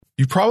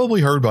You've probably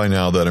heard by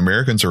now that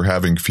Americans are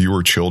having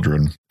fewer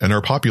children and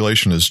our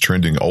population is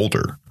trending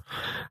older.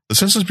 The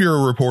Census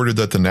Bureau reported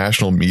that the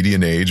national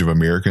median age of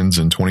Americans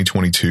in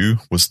 2022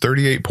 was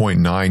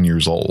 38.9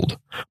 years old,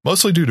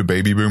 mostly due to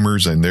baby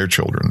boomers and their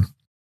children.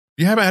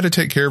 If you haven't had to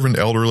take care of an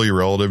elderly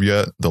relative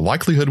yet, the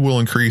likelihood will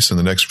increase in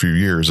the next few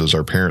years as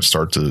our parents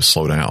start to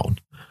slow down.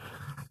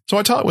 So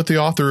I talked with the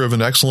author of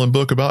an excellent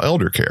book about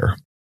elder care,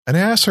 and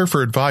I asked her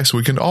for advice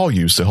we can all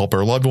use to help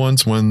our loved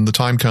ones when the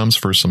time comes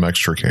for some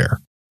extra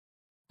care.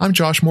 I'm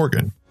Josh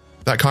Morgan.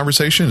 That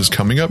conversation is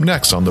coming up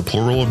next on The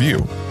Plural of You,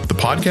 the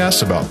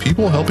podcast about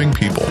people helping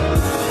people.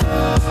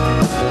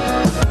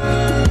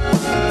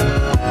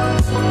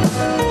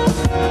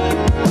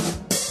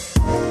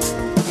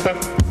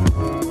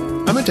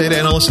 I'm a data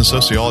analyst and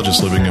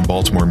sociologist living in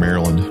Baltimore,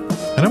 Maryland,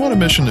 and I'm on a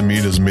mission to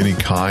meet as many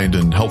kind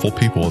and helpful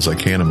people as I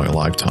can in my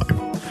lifetime.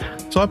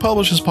 So I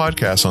publish this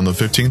podcast on the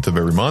 15th of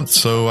every month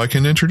so I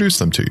can introduce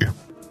them to you.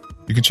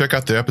 You can check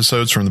out the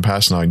episodes from the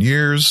past 9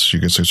 years. You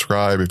can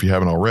subscribe if you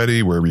haven't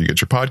already, wherever you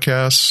get your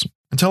podcasts,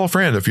 and tell a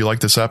friend if you like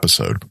this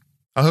episode.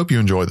 I hope you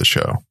enjoy the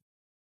show.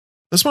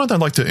 This month,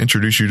 I'd like to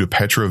introduce you to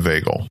Petra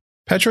Weggel.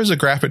 Petra is a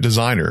graphic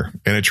designer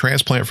and a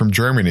transplant from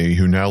Germany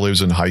who now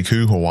lives in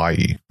Haiku,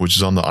 Hawaii, which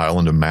is on the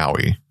island of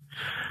Maui.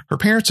 Her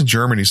parents in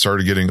Germany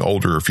started getting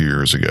older a few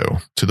years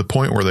ago, to the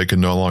point where they could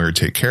no longer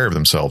take care of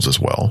themselves as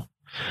well.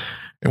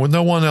 And with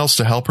no one else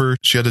to help her,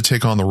 she had to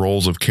take on the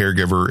roles of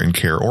caregiver and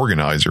care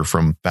organizer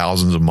from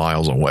thousands of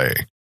miles away.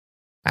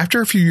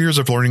 After a few years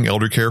of learning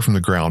elder care from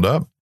the ground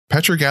up,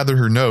 Petra gathered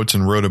her notes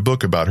and wrote a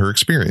book about her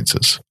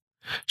experiences.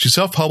 She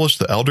self-published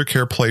the Elder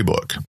Care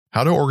Playbook,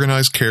 How to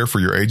Organize Care for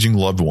Your Aging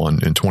Loved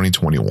One in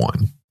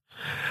 2021.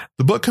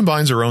 The book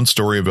combines her own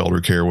story of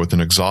elder care with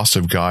an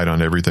exhaustive guide on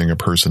everything a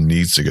person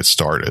needs to get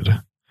started.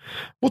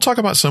 We'll talk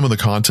about some of the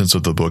contents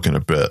of the book in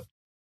a bit.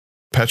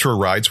 Petra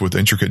writes with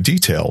intricate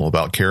detail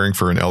about caring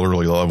for an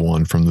elderly loved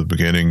one from the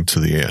beginning to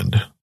the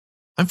end.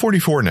 I'm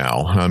 44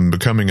 now. I'm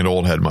becoming an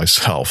old head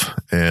myself,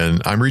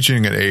 and I'm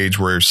reaching an age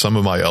where some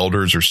of my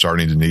elders are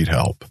starting to need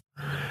help.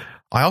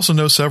 I also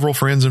know several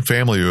friends and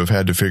family who have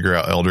had to figure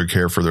out elder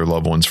care for their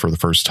loved ones for the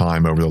first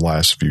time over the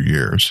last few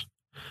years.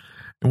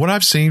 And what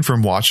I've seen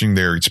from watching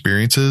their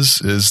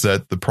experiences is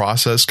that the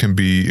process can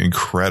be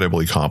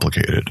incredibly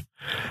complicated,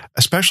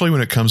 especially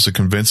when it comes to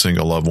convincing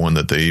a loved one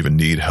that they even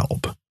need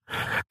help.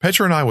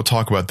 Petra and I will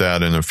talk about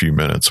that in a few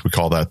minutes. We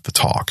call that the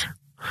talk.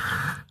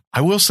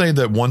 I will say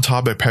that one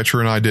topic Petra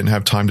and I didn't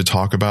have time to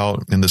talk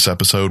about in this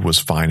episode was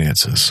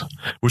finances,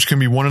 which can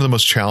be one of the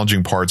most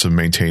challenging parts of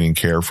maintaining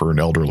care for an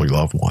elderly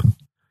loved one.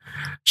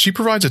 She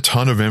provides a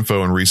ton of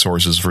info and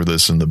resources for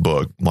this in the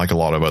book, like a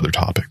lot of other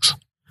topics.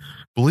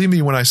 Believe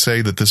me when I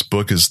say that this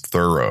book is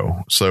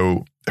thorough.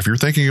 So if you're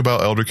thinking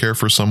about elder care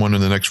for someone in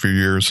the next few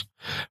years,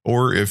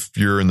 or if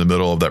you're in the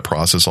middle of that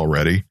process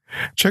already,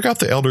 check out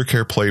the Elder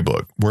Care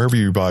Playbook wherever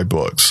you buy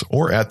books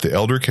or at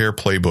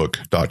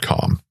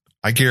theeldercareplaybook.com.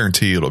 I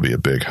guarantee it'll be a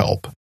big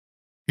help.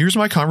 Here's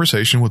my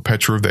conversation with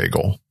Petra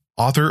Weggel,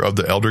 author of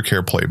the Elder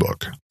Care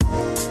Playbook.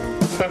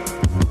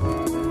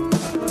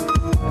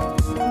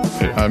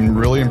 I'm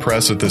really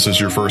impressed that this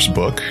is your first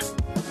book,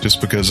 just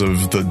because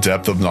of the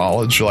depth of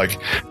knowledge. Like,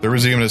 there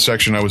was even a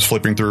section I was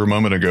flipping through a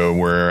moment ago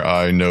where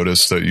I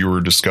noticed that you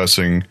were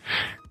discussing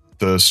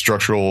the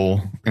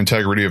structural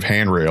integrity of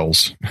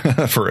handrails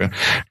for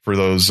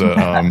those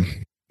that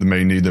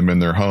may need them in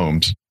their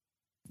homes.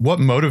 What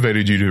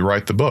motivated you to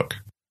write the book?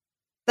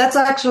 That's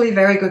actually a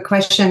very good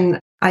question.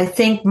 I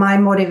think my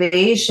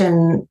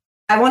motivation,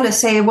 I want to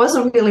say it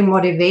wasn't really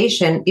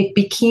motivation. It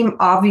became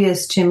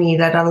obvious to me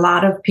that a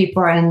lot of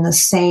people are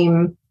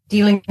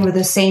dealing with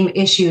the same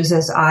issues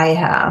as I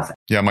have.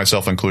 Yeah,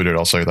 myself included,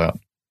 I'll say that.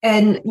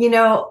 And,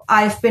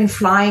 I've been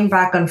flying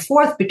back and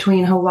forth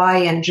between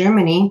Hawaii and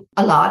Germany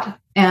a lot.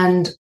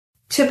 And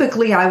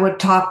typically I would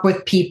talk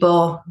with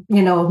people,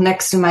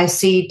 next to my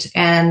seat,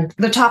 and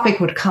the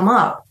topic would come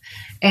up.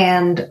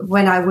 And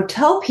when I would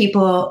tell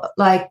people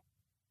like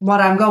what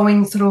I'm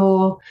going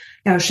through,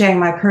 sharing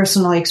my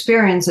personal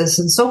experiences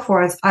and so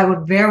forth, I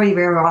would very,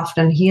 very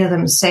often hear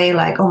them say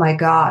like, oh my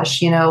gosh,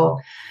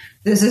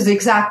 this is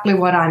exactly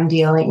what I'm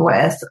dealing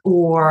with,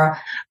 or,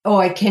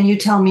 can you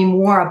tell me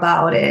more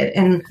about it?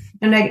 And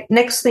the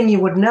next thing you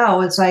would know,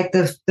 it's like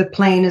the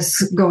plane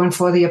is going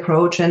for the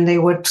approach, and they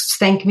would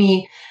thank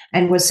me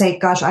and would say,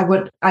 gosh,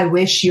 I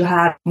wish you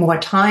had more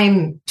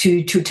time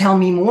to tell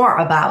me more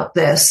about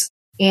this.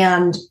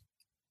 And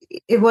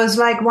it was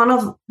like one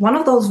of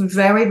those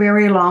very,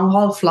 very long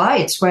haul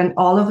flights when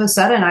all of a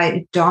sudden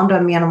it dawned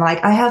on me, and I'm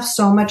like, I have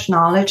so much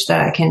knowledge that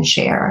I can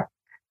share,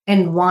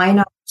 and why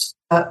not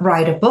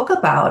write a book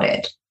about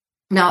it?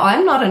 Now,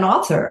 I'm not an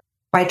author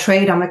by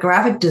trade. I'm a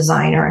graphic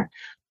designer,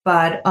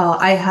 but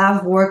I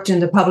have worked in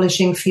the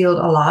publishing field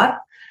a lot.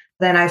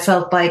 Then I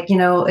felt like,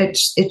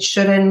 it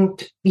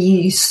shouldn't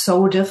be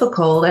so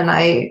difficult, and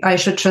I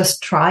should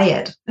just try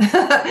it.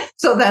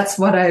 So that's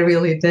what I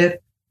really did.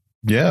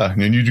 Yeah,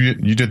 and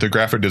you did the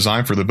graphic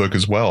design for the book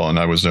as well, and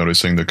I was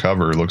noticing the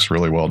cover looks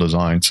really well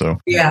designed. So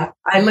yeah,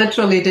 I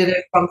literally did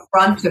it from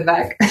front to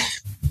back.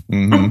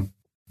 Mm-hmm.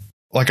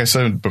 like I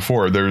said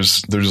before,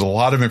 there's a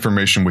lot of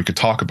information we could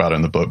talk about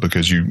in the book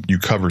because you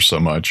cover so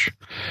much.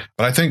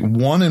 But I think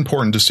one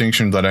important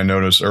distinction that I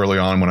noticed early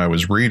on when I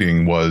was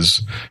reading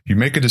was you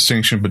make a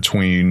distinction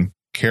between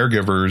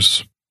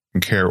caregivers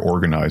and care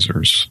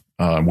organizers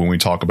when we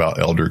talk about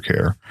elder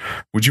care.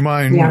 Would you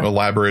mind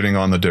elaborating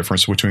on the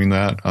difference between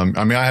that? I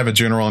mean, I have a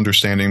general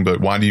understanding,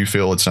 but why do you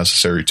feel it's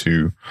necessary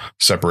to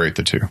separate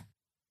the two?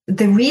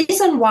 The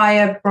reason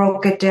why I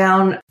broke it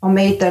down or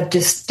made that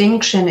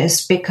distinction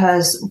is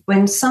because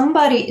when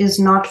somebody is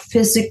not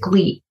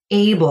physically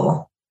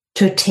able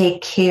to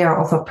take care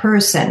of a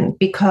person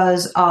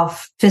because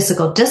of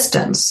physical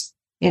distance,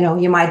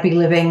 you might be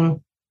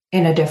living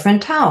in a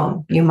different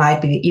town. You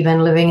might be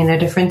even living in a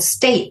different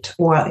state,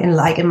 or in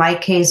my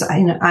case,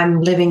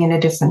 I'm living in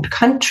a different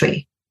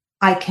country.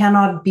 I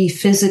cannot be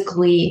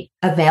physically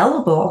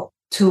available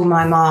to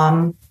my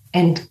mom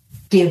and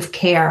give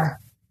care.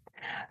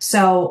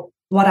 So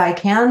what I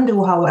can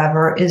do,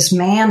 however, is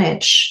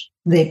manage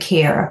the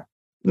care,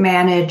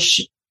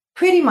 manage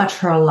pretty much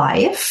her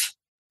life.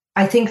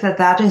 I think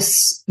that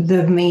is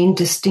the main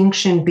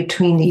distinction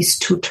between these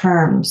two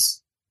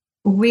terms.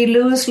 We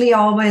loosely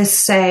always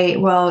say,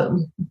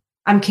 well,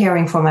 I'm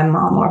caring for my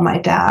mom or my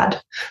dad.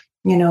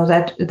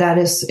 That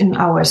is in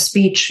our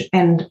speech.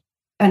 And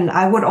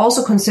I would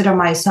also consider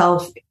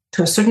myself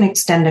to a certain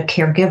extent a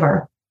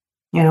caregiver.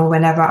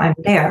 Whenever I'm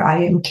there,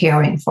 I am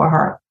caring for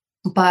her.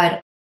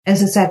 But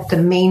as I said, the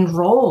main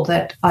role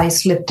that I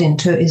slipped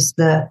into is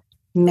the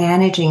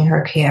managing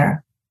her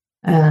care.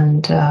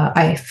 And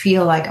I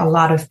feel like a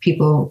lot of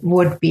people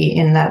would be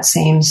in that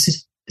same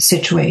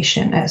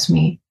situation as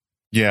me.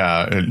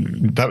 Yeah,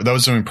 that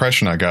was the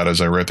impression I got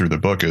as I read through the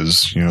book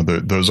is,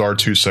 those are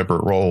two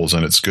separate roles.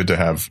 And it's good to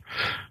have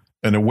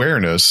an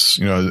awareness,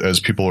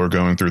 as people are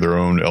going through their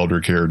own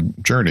elder care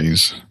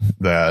journeys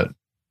that,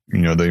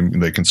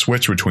 they can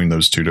switch between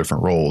those two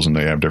different roles and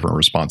they have different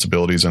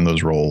responsibilities in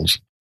those roles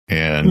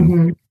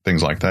and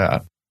things like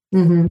that.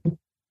 Mm-hmm.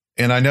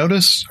 And I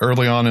noticed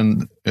early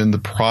on in the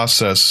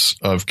process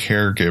of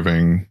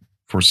caregiving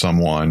for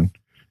someone,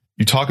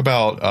 you talk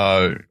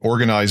about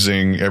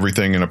organizing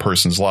everything in a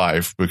person's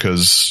life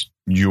because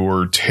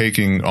you're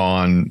taking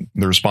on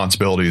the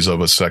responsibilities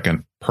of a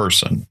second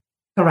person.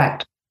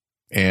 Correct.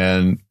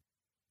 And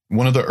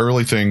one of the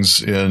early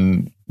things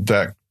in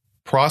that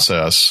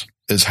process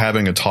is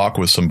having a talk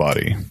with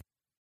somebody.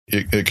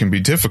 It can be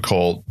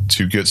difficult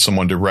to get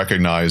someone to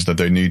recognize that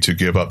they need to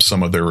give up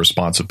some of their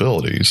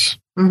responsibilities.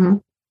 Mm-hmm.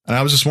 And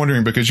I was just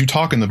wondering, because you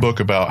talk in the book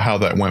about how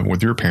that went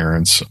with your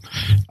parents.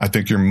 I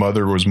think your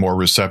mother was more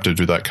receptive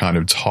to that kind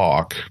of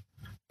talk,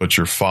 but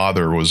your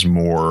father was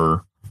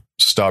more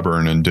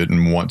stubborn and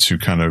didn't want to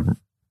kind of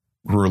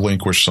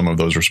relinquish some of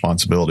those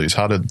responsibilities.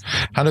 How did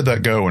that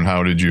go, and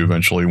how did you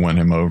eventually win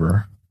him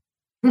over?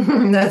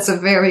 That's a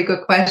very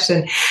good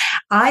question.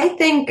 I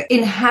think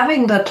in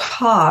having the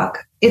talk,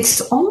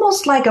 it's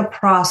almost like a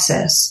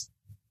process.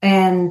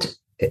 And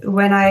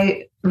when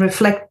I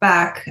reflect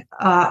back,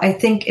 I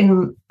think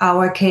in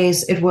our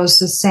case, it was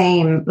the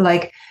same.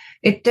 Like,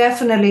 it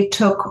definitely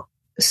took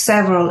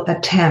several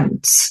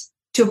attempts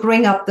to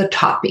bring up the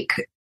topic.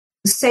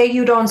 Say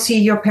you don't see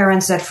your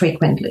parents that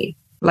frequently.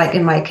 Like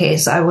in my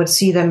case, I would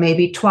see them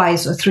maybe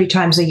twice or 3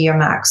 times a year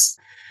max.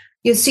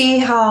 You see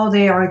how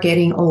they are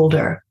getting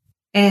older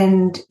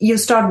and you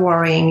start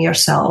worrying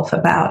yourself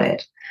about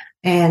it.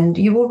 And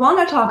you will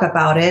want to talk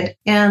about it,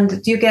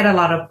 and you get a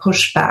lot of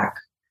pushback.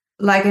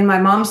 Like in my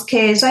mom's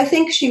case, I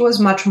think she was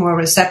much more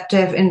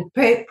receptive and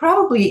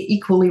probably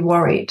equally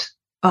worried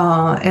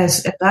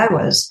as I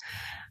was.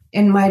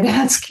 In my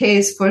dad's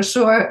case, for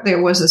sure,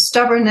 there was a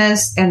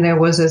stubbornness, and there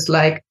was this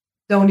like,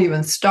 don't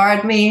even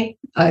start me.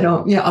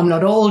 I'm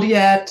not old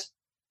yet,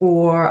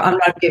 or I'm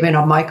not giving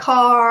up my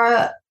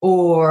car,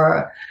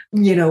 or,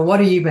 what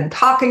are you even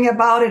talking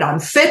about it? I'm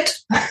fit.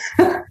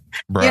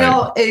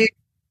 Right.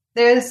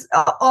 There's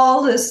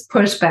all this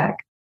pushback,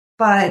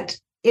 but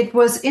it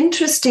was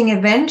interesting.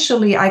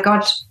 Eventually, I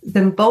got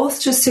them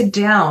both to sit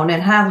down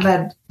and have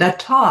that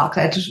talk,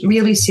 that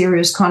really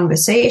serious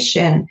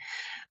conversation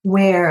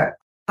where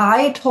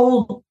I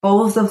told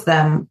both of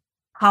them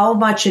how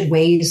much it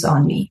weighs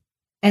on me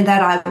and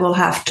that I will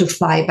have to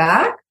fly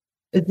back,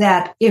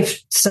 that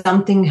if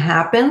something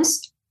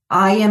happens,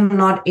 I am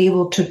not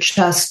able to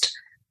just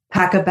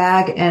pack a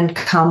bag and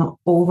come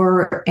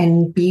over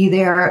and be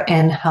there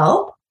and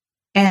help.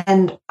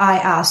 And I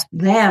asked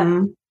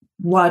them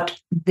what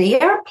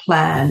their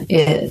plan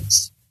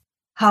is,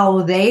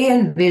 how they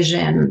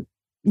envision,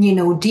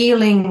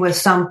 dealing with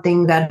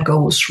something that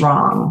goes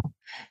wrong,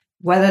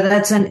 whether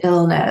that's an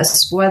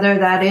illness, whether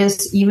that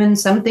is even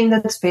something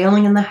that's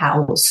failing in the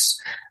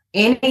house,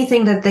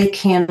 anything that they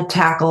can't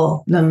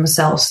tackle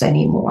themselves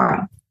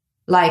anymore.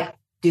 Like,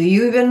 do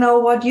you even know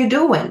what you're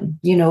doing?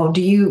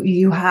 Do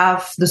you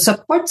have the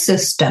support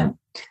system?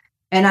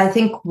 And I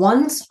think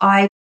once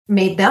I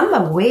made them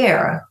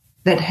aware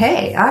that,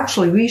 hey,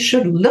 actually, we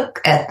should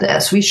look at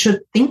this. We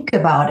should think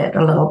about it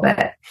a little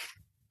bit.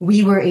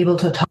 We were able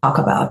to talk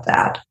about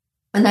that.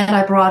 And then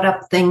I brought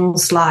up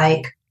things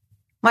like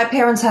my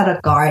parents had a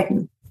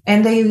garden.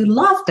 and they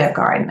loved their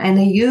garden and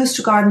they used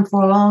to garden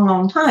for a long,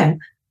 long time,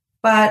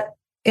 but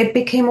it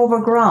became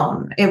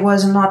overgrown. It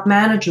was not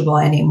manageable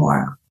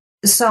anymore.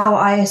 So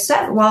I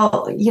said,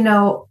 well,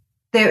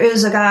 there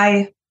is a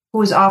guy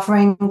who's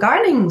offering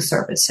gardening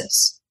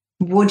services.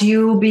 Would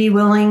you be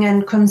willing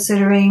and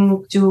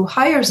considering to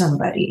hire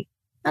somebody?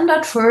 And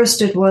at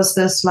first it was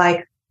this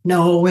like,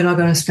 no, we're not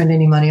going to spend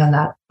any money on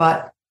that.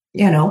 But,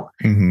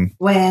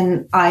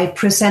 when I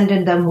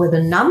presented them with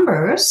the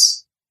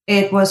numbers,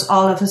 it was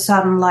all of a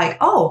sudden like,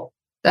 oh,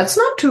 that's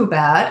not too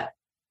bad.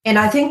 And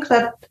I think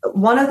that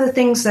one of the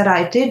things that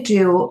I did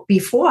do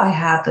before I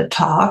had the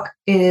talk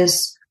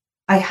is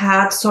I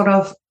had sort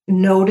of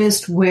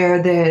noticed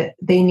where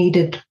they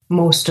needed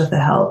most of the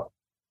help.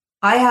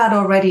 I had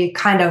already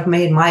kind of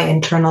made my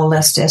internal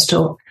list as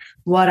to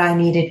what I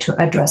needed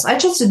to address. I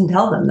just didn't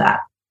tell them that.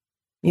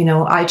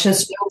 I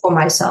just knew for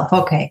myself,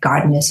 okay,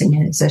 garden is an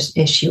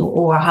issue,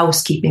 or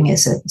housekeeping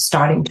is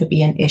starting to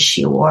be an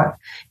issue, or,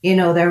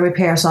 there are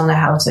repairs on the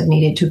house that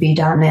needed to be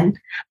done. And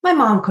my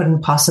mom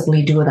couldn't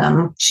possibly do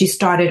them. She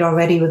started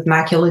already with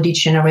macular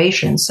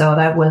degeneration. So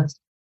that was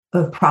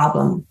a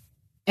problem.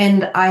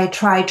 And I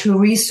tried to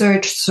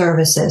research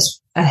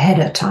services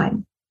ahead of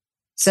time.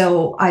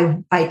 So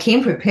I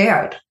came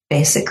prepared,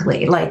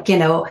 basically, like,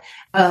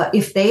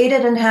 if they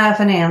didn't have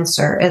an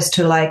answer as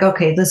to like,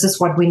 okay, this is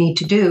what we need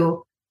to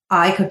do,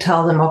 I could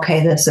tell them,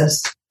 okay, this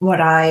is what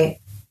I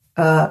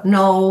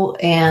know.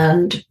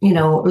 And,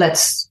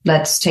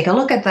 let's take a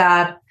look at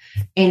that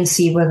and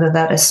see whether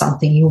that is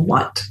something you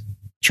want.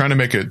 Trying to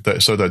make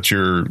it so that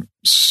you're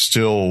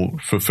still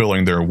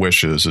fulfilling their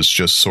wishes is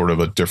just sort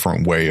of a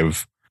different way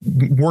of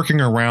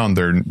working around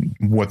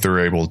what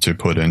they're able to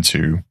put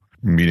into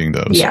meeting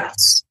those.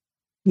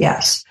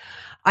 Yes.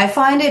 I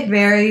find it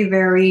very,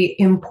 very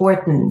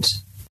important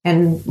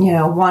and,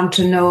 want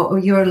to know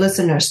your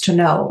listeners to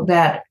know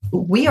that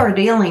we are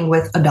dealing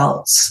with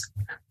adults.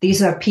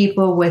 These are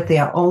people with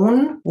their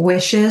own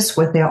wishes,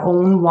 with their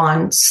own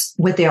wants,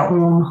 with their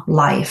own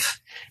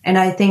life. And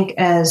I think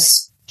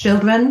as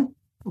children,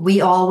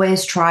 we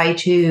always try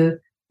to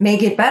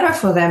make it better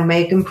for them,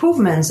 make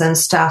improvements and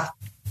stuff,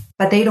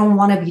 but they don't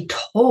want to be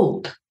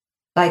told.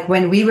 Like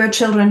when we were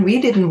children,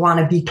 we didn't want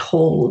to be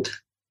told.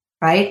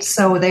 Right.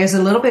 So there's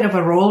a little bit of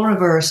a role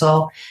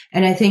reversal.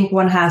 And I think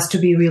one has to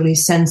be really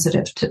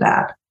sensitive to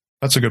that.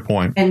 That's a good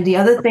point. And the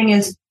other thing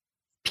is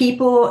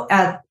people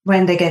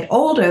when they get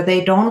older,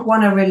 they don't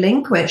want to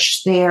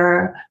relinquish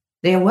their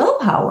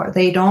willpower.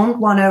 They don't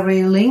want to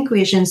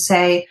relinquish and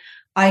say,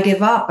 I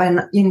give up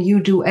and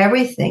you do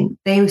everything.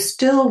 They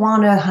still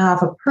want to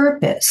have a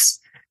purpose.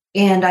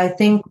 And I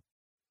think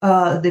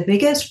the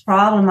biggest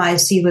problem I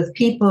see with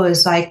people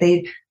is like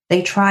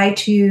they try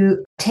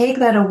to take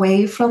that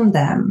away from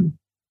them.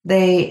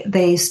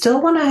 They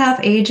still want to have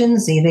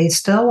agency. They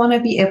still want to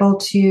be able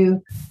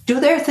to do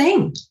their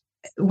thing,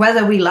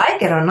 whether we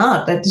like it or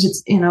not. That's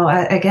just,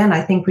 again,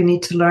 I think we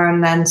need to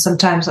learn then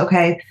sometimes,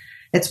 okay,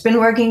 it's been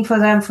working for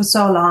them for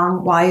so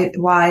long.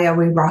 Why are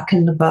we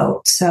rocking the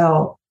boat?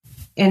 So,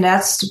 and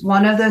that's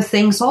one of the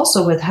things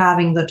also with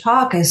having the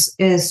talk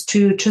is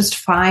to just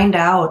find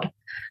out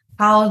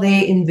how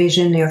they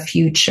envision their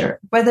future,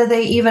 whether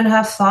they even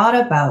have thought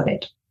about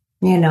it.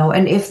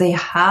 And if they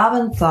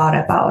haven't thought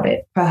about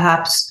it,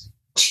 perhaps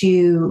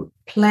to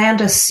plant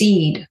a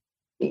seed,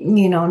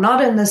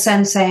 not in the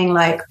sense saying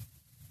like,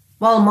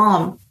 well,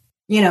 Mom,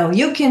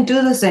 you can't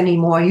do this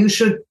anymore. You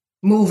should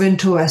move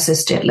into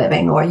assisted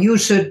living, or you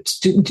should,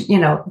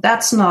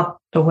 that's not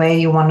the way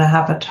you want to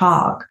have a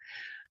talk.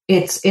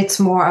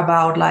 It's more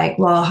about like,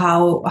 well,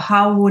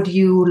 how would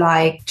you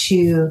like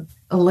to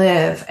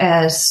live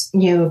as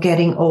you're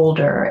getting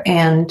older,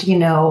 and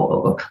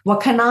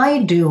what can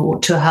I do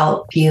to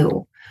help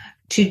you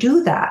to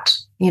do that?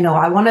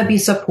 I want to be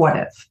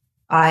supportive.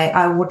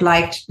 I would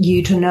like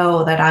you to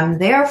know that I'm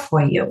there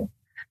for you,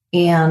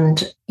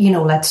 and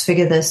let's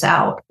figure this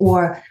out.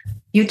 Or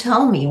you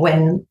tell me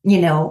when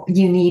you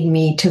need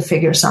me to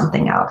figure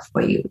something out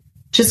for you.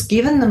 Just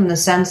giving them the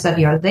sense that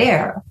you're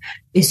there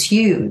is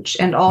huge.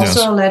 And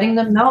also letting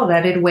them know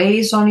that it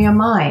weighs on your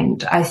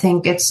mind. I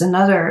think it's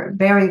another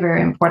very,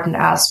 very important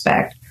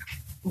aspect.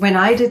 When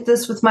I did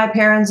this with my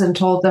parents and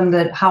told them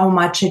that how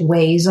much it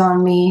weighs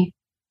on me,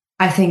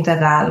 I think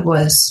that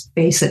was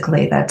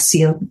basically that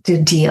sealed the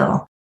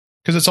deal.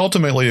 Because it's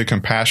ultimately a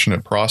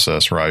compassionate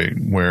process, right?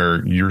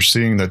 Where you're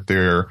seeing that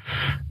they're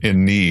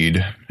in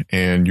need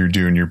and you're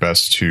doing your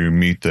best to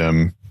meet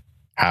them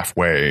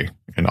halfway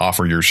and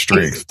offer your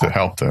strength to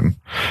help them.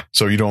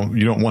 So you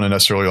don't want to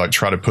necessarily like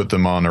try to put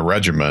them on a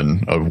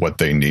regimen of what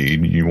they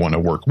need. You want to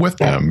work with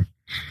them.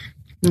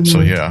 Mm-hmm.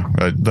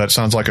 So that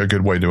sounds like a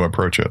good way to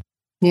approach it.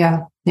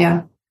 Yeah.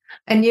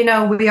 And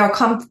we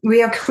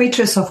are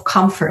creatures of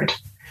comfort.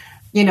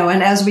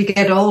 And as we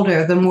get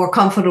older, the more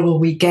comfortable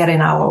we get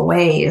in our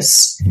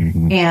ways.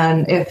 Mm-hmm.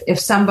 And if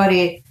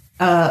somebody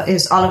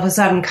is all of a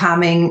sudden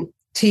coming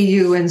to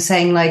you and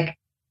saying like,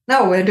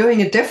 no, we're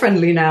doing it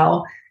differently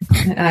now,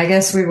 I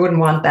guess we wouldn't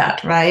want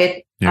that,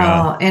 right?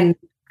 Yeah. And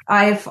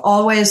I've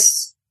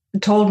always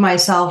told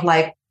myself,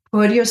 like,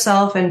 put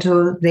yourself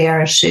into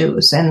their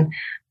shoes and,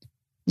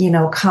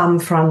 come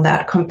from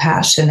that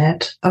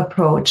compassionate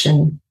approach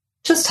and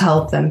just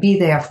help them, be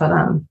there for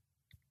them.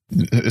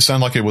 It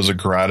sounded like it was a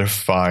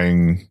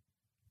gratifying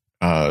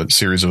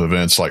series of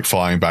events, like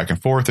flying back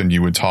and forth, and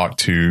you would talk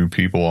to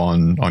people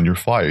on your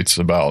flights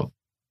about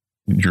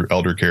your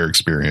elder care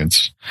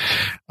experience.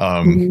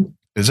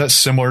 Is that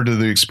similar to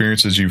the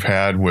experiences you've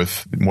had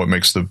with what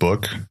makes the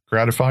book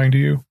gratifying to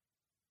you?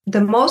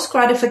 The most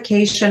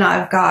gratification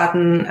I've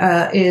gotten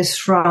is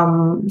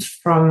from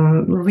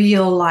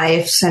real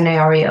life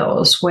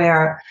scenarios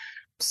where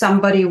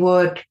somebody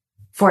would,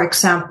 for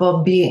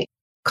example, be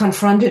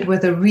confronted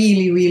with a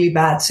really, really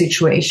bad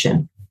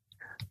situation.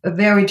 A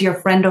very dear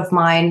friend of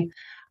mine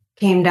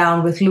came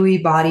down with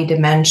Lewy body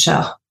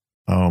dementia.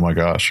 Oh my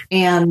gosh.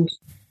 And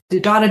the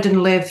daughter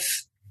didn't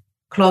live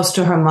close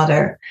to her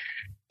mother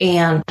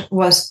and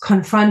was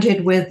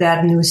confronted with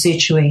that new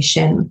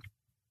situation.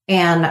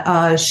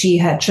 And she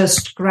had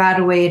just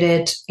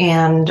graduated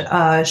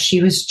and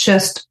she was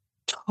just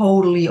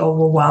totally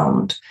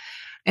overwhelmed.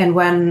 And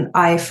when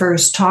I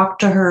first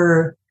talked to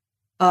her,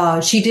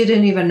 she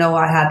didn't even know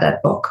I had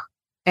that book.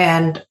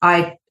 And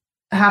I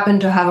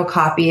happened to have a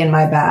copy in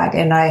my bag,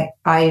 and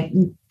I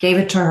gave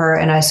it to her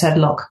and I said,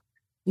 look,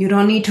 you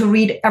don't need to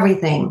read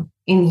everything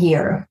in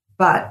here.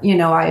 But,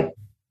 I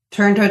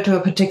turned her to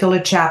a particular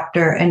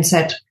chapter and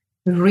said,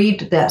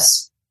 read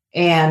this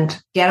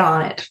and get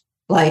on it.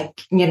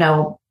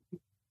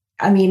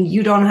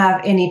 You don't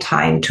have any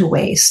time to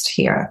waste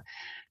here.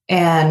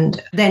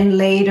 And then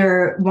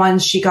later,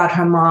 once she got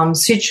her mom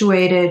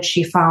situated,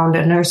 she found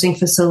a nursing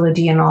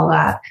facility and all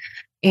that,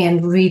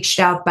 and reached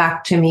out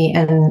back to me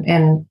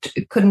and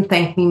couldn't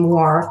thank me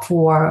more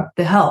for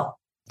the help.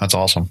 That's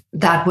awesome.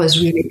 That was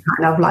really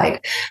kind of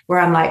like where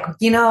I'm like,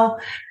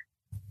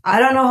 I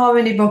don't know how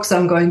many books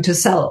I'm going to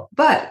sell,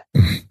 but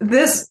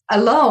this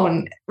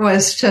alone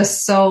was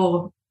just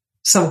so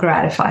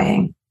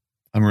gratifying.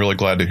 I'm really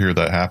glad to hear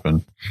that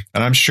happen.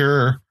 And I'm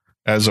sure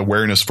as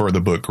awareness for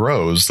the book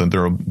grows, then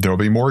there'll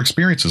be more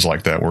experiences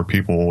like that where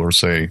people will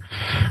say,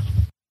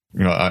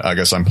 I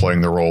guess I'm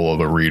playing the role of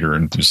a reader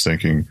and just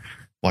thinking,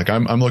 like,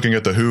 I'm looking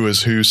at the who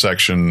is who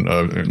section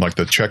of like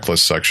the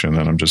checklist section.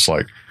 And I'm just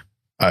like,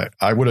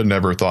 I would have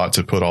never thought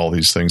to put all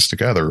these things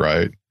together.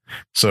 Right.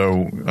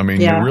 So,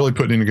 You're really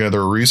putting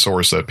together a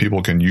resource that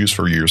people can use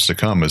for years to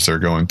come as they're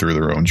going through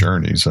their own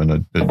journeys.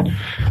 And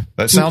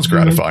that sounds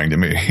gratifying to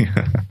me.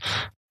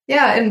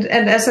 Yeah. And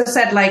as I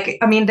said,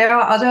 there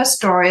are other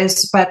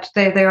stories, but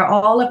they're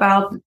all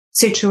about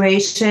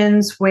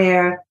situations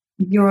where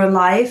your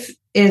life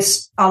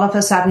is all of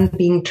a sudden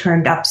being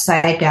turned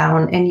upside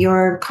down and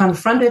you're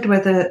confronted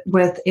with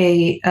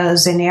a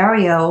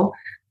scenario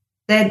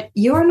that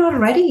you're not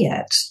ready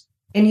yet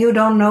and you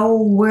don't know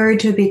where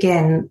to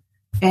begin.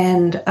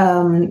 And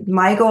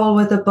my goal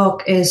with the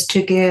book is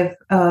to give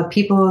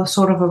people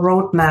sort of a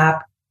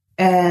roadmap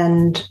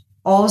and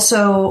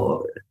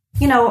also,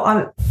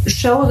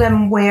 show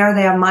them where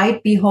there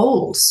might be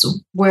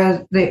holes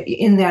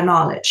in their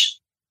knowledge.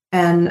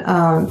 And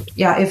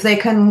if they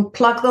can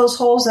plug those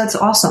holes, that's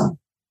awesome.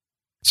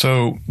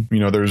 So,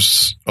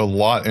 there's a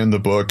lot in the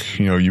book.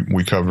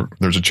 We cover,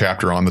 there's a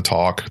chapter on the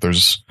talk.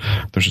 There's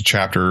a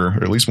chapter,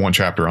 or at least one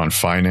chapter on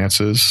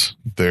finances.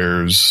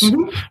 There's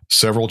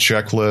several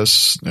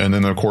checklists. And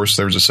then, of course,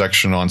 there's a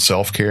section on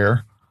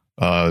self-care,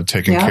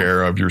 taking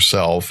care of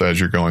yourself as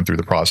you're going through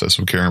the process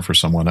of caring for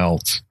someone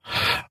else.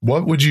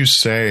 What would you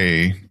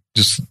say,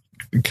 just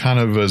kind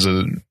of as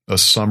a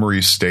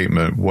summary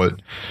statement,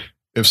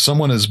 if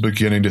someone is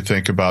beginning to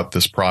think about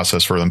this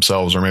process for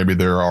themselves, or maybe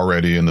they're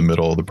already in the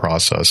middle of the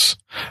process,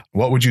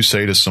 what would you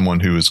say to someone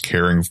who is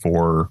caring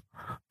for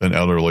an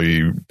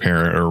elderly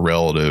parent or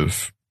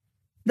relative?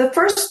 The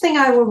first thing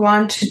I would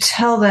want to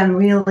tell them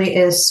really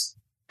is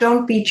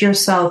don't beat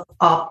yourself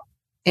up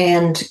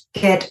and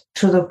get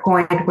to the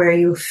point where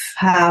you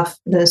have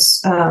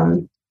this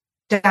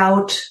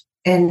doubt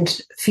and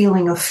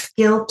feeling of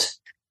guilt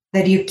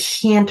that you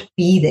can't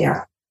be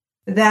there.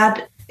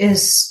 That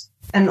is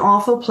an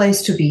awful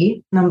place to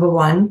be, number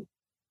one.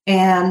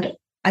 And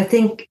I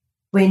think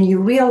when you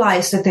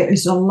realize that there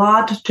is a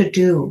lot to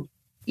do,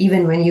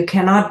 even when you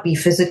cannot be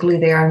physically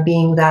there and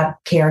being that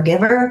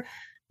caregiver,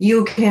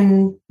 you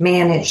can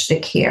manage the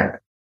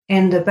care.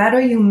 And the better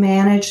you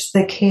manage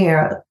the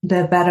care,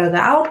 the better the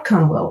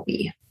outcome will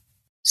be.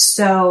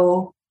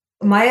 So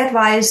my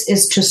advice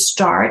is to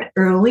start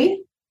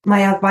early.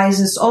 My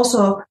advice is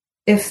also,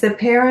 if the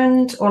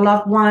parent or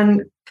loved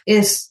one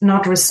is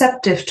not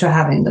receptive to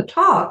having the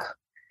talk,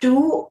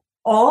 do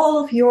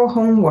all of your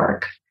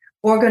homework,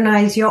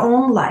 organize your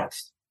own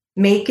life,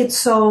 make it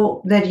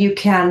so that you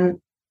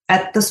can,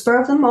 at the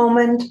spur of the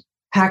moment,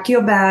 pack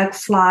your bag,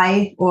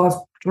 fly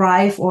or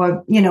drive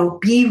or,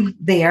 be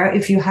there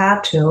if you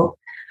had to.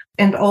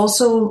 And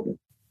also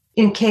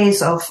in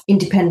case of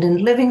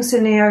independent living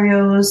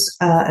scenarios,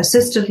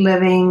 assisted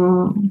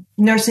living,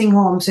 nursing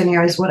home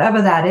scenarios,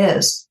 whatever that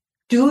is,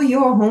 do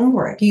your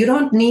homework. You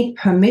don't need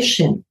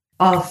permission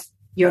of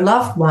your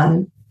loved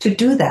one to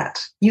do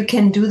that. You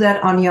can do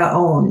that on your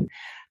own.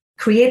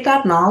 create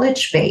that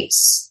knowledge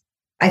base.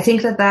 I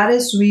think that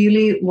is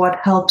really what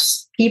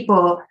helps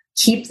people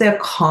keep their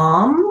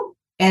calm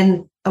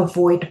and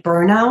avoid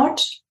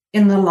burnout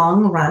in the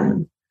long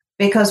run.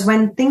 Because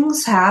when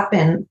things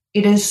happen,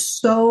 it is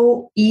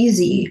so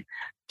easy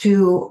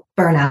to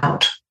burn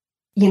out.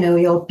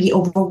 You'll be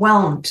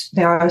overwhelmed.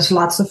 There's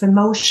lots of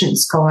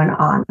emotions going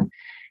on.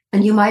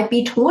 And you might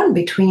be torn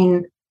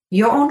between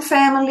your own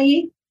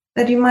family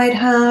that you might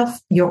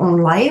have, your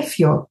own life,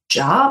 your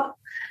job,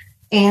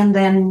 and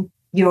then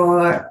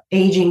your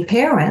aging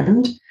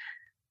parent.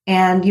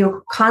 And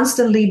you're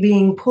constantly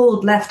being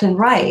pulled left and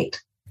right.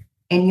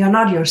 And you're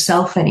not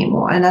yourself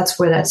anymore. And that's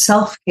where that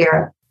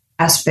self-care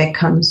aspect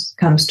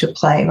comes to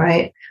play,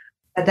 right?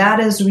 That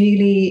is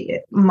really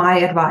my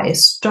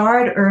advice.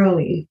 Start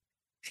early.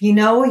 If you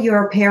know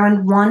your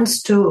parent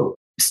wants to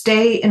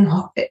stay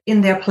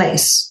in their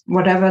place,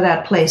 whatever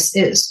that place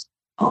is,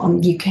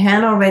 you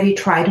can already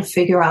try to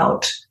figure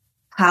out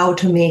how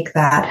to make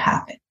that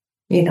happen.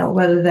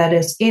 Whether that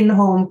is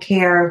in-home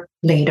care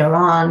later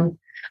on,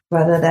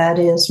 whether that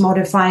is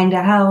modifying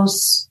the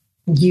house,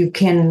 you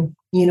can,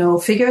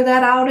 figure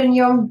that out in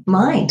your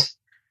mind.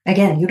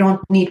 Again, you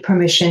don't need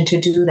permission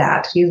to do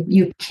that.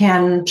 You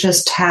can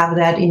just have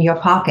that in your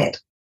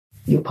pocket.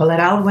 You pull it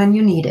out when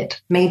you need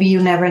it. Maybe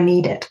you never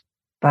need it,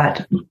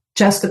 but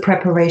just the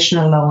preparation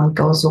alone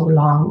goes a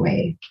long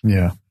way.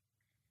 Yeah.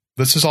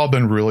 This has all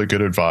been really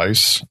good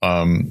advice.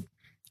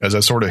 As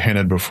I sort of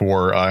hinted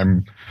before,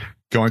 I'm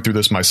going through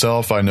this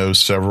myself. I know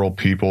several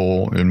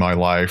people in my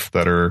life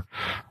that are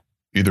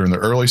either in the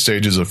early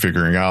stages of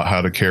figuring out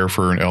how to care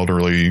for an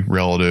elderly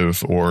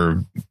relative,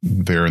 or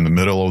they're in the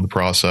middle of the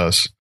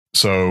process.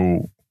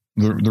 So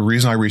the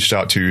reason I reached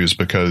out to you is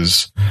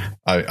because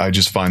I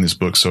just find this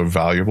book so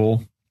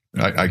valuable.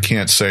 I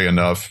can't say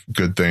enough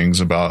good things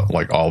about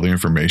like all the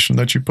information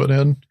that you put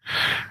in.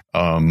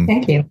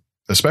 Thank you.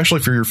 Especially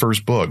for your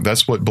first book.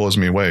 That's what blows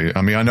me away.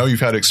 I mean, I know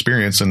you've had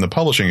experience in the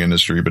publishing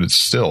industry, but it's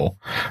still,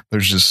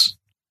 there's just,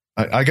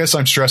 I guess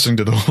I'm stressing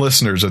to the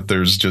listeners that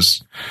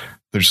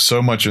there's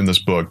so much in this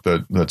book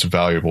that's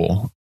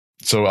valuable.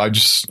 So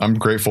I'm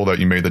grateful that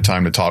you made the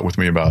time to talk with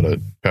me about it,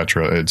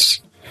 Petra.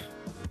 It's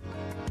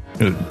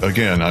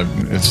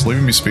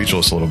leaving me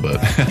speechless a little bit.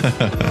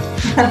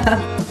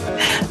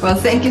 Well,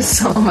 thank you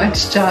so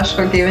much, Josh,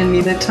 for giving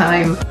me the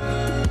time.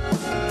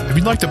 If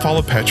you'd like to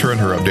follow Petra and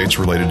her updates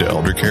related to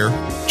elder care,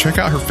 check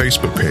out her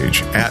Facebook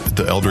page at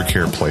the Elder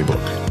Care Playbook.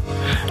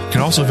 You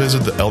can also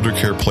visit the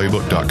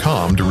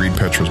eldercareplaybook.com to read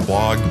Petra's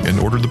blog and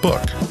order the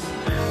book.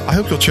 I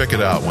hope you'll check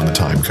it out when the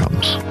time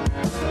comes.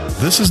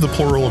 This is The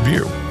Plural of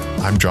You.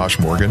 I'm Josh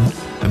Morgan,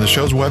 and the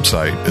show's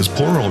website is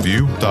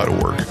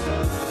pluralofyou.org.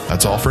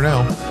 That's all for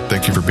now.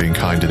 Thank you for being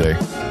kind today.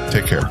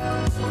 Take care.